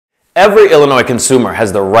Every Illinois consumer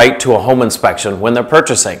has the right to a home inspection when they're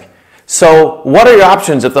purchasing. So what are your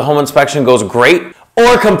options if the home inspection goes great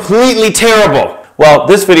or completely terrible? Well,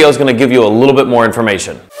 this video is going to give you a little bit more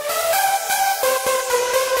information.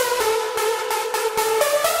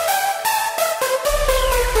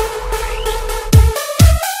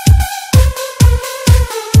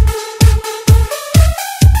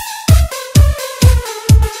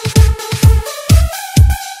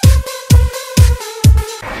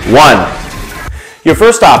 One, your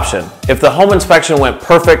first option, if the home inspection went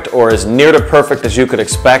perfect or as near to perfect as you could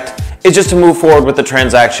expect, is just to move forward with the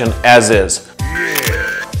transaction as is.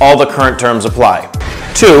 All the current terms apply.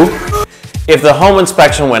 Two, if the home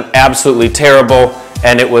inspection went absolutely terrible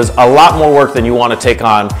and it was a lot more work than you want to take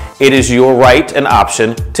on, it is your right and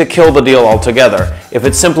option to kill the deal altogether. If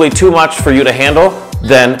it's simply too much for you to handle,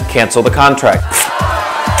 then cancel the contract.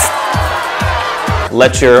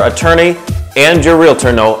 Let your attorney and your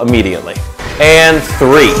realtor know immediately. And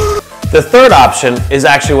three, the third option is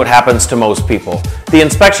actually what happens to most people. The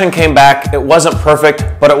inspection came back, it wasn't perfect,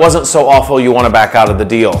 but it wasn't so awful you want to back out of the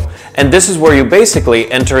deal. And this is where you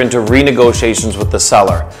basically enter into renegotiations with the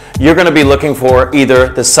seller. You're going to be looking for either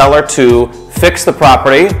the seller to fix the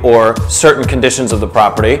property or certain conditions of the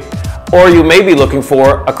property, or you may be looking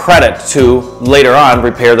for a credit to later on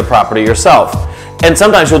repair the property yourself. And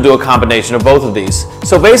sometimes you'll do a combination of both of these.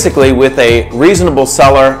 So basically, with a reasonable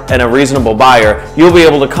seller and a reasonable buyer, you'll be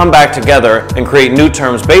able to come back together and create new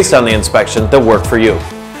terms based on the inspection that work for you.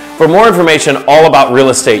 For more information all about real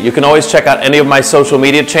estate, you can always check out any of my social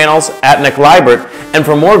media channels at Nick Libert. And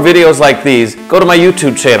for more videos like these, go to my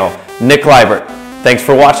YouTube channel, Nick Libert. Thanks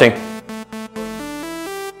for watching.